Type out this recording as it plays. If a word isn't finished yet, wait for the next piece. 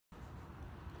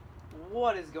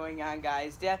What is going on,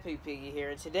 guys? Daffy Piggy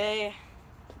here. Today,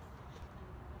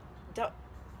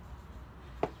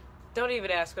 don't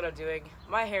even ask what I'm doing.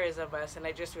 My hair is a mess, and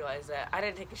I just realized that I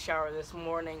didn't take a shower this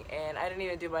morning, and I didn't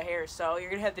even do my hair. So you're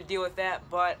gonna have to deal with that.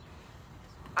 But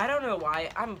I don't know why.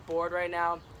 I'm bored right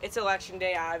now. It's election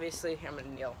day, obviously. I'm gonna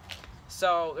kneel.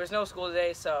 So there's no school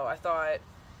today. So I thought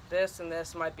this and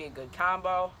this might be a good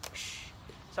combo.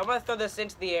 So I'm gonna throw this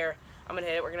into the air. I'm gonna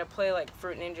hit it. We're gonna play like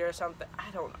Fruit Ninja or something.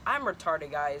 I'm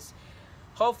retarded, guys.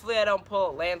 Hopefully I don't pull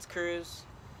a Lance Cruz.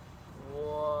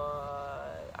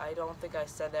 What? I don't think I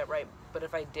said that right. But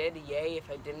if I did, yay.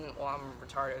 If I didn't, well, I'm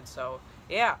retarded. So,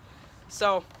 yeah.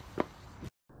 So,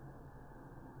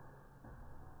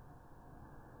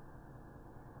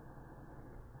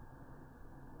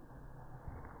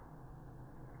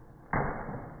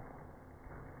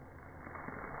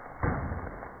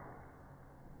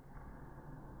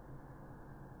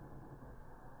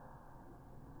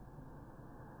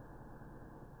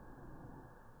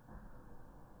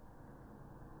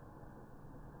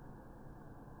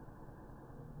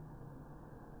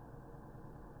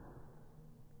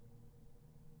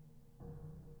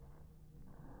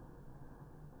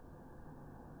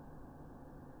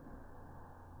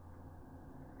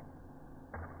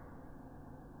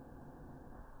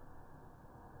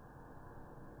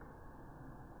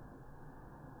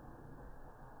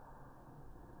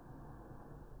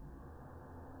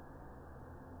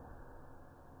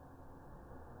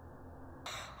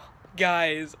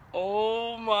 guys,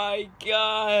 oh my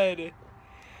god.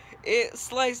 It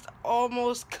sliced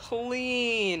almost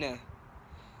clean.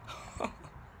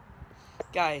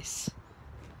 Guys,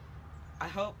 I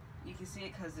hope you can see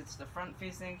it because it's the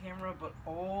front-facing camera, but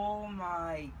oh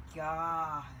my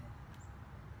god.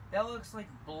 That looks like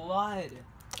blood.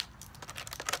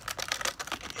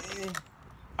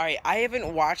 Alright, I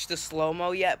haven't watched the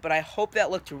slow-mo yet, but I hope that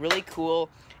looked really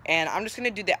cool. And I'm just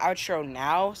going to do the outro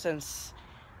now since,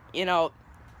 you know,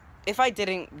 if I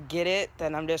didn't get it,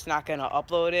 then I'm just not going to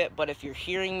upload it. But if you're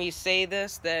hearing me say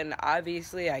this, then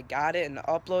obviously I got it and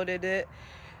uploaded it.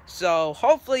 So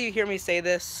hopefully you hear me say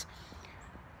this.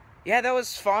 Yeah, that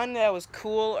was fun. That was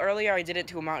cool. Earlier I did it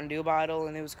to a Mountain Dew bottle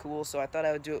and it was cool. So I thought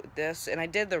I would do it with this. And I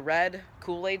did the red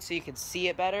Kool-Aid so you could see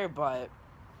it better. But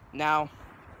now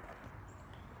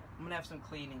I'm going to have some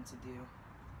cleaning to do.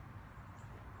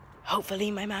 Hopefully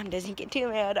my mom doesn't get too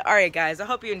mad. Alright guys, I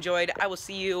hope you enjoyed. I will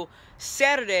see you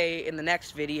Saturday in the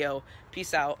next video.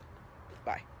 Peace out.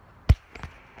 Bye.